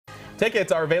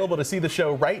Tickets are available to see the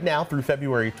show right now through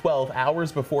February 12,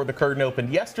 hours before the curtain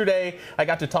opened yesterday. I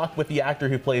got to talk with the actor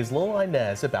who plays Lil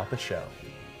Inez about the show.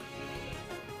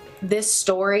 This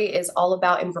story is all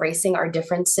about embracing our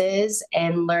differences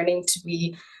and learning to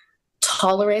be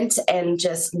tolerant and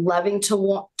just loving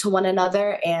to one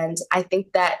another. And I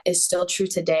think that is still true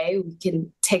today. We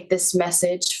can take this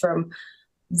message from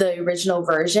the original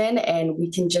version and we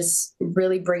can just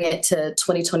really bring it to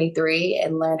 2023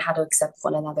 and learn how to accept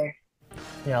one another.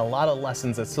 Yeah, a lot of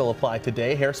lessons that still apply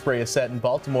today. Hairspray is set in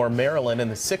Baltimore, Maryland in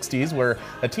the 60s, where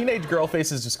a teenage girl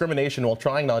faces discrimination while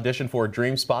trying to audition for a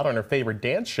dream spot on her favorite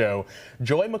dance show.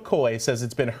 Joy McCoy says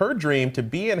it's been her dream to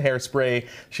be in Hairspray.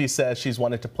 She says she's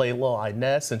wanted to play Lil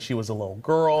Inez since she was a little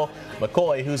girl.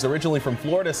 McCoy, who's originally from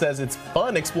Florida, says it's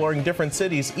fun exploring different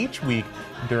cities each week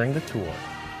during the tour.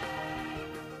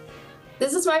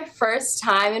 This is my first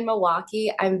time in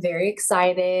Milwaukee. I'm very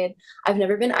excited. I've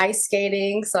never been ice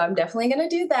skating, so I'm definitely going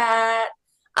to do that.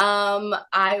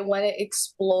 I want to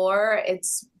explore.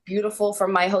 It's beautiful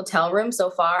from my hotel room so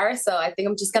far, so I think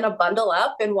I'm just going to bundle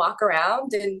up and walk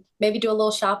around and maybe do a little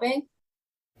shopping.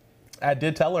 I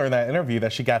did tell her in that interview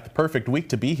that she got the perfect week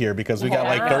to be here because we got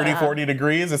like 30, 40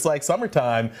 degrees. It's like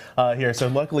summertime here. So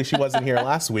luckily she wasn't here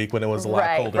last week when it was a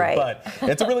lot colder. Right. But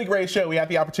it's a really great show. We had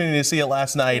the opportunity to see it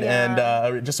last night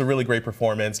and just a really great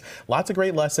performance. Lots of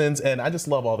great lessons. And I just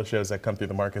love all the shows that come through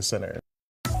the Marcus Center.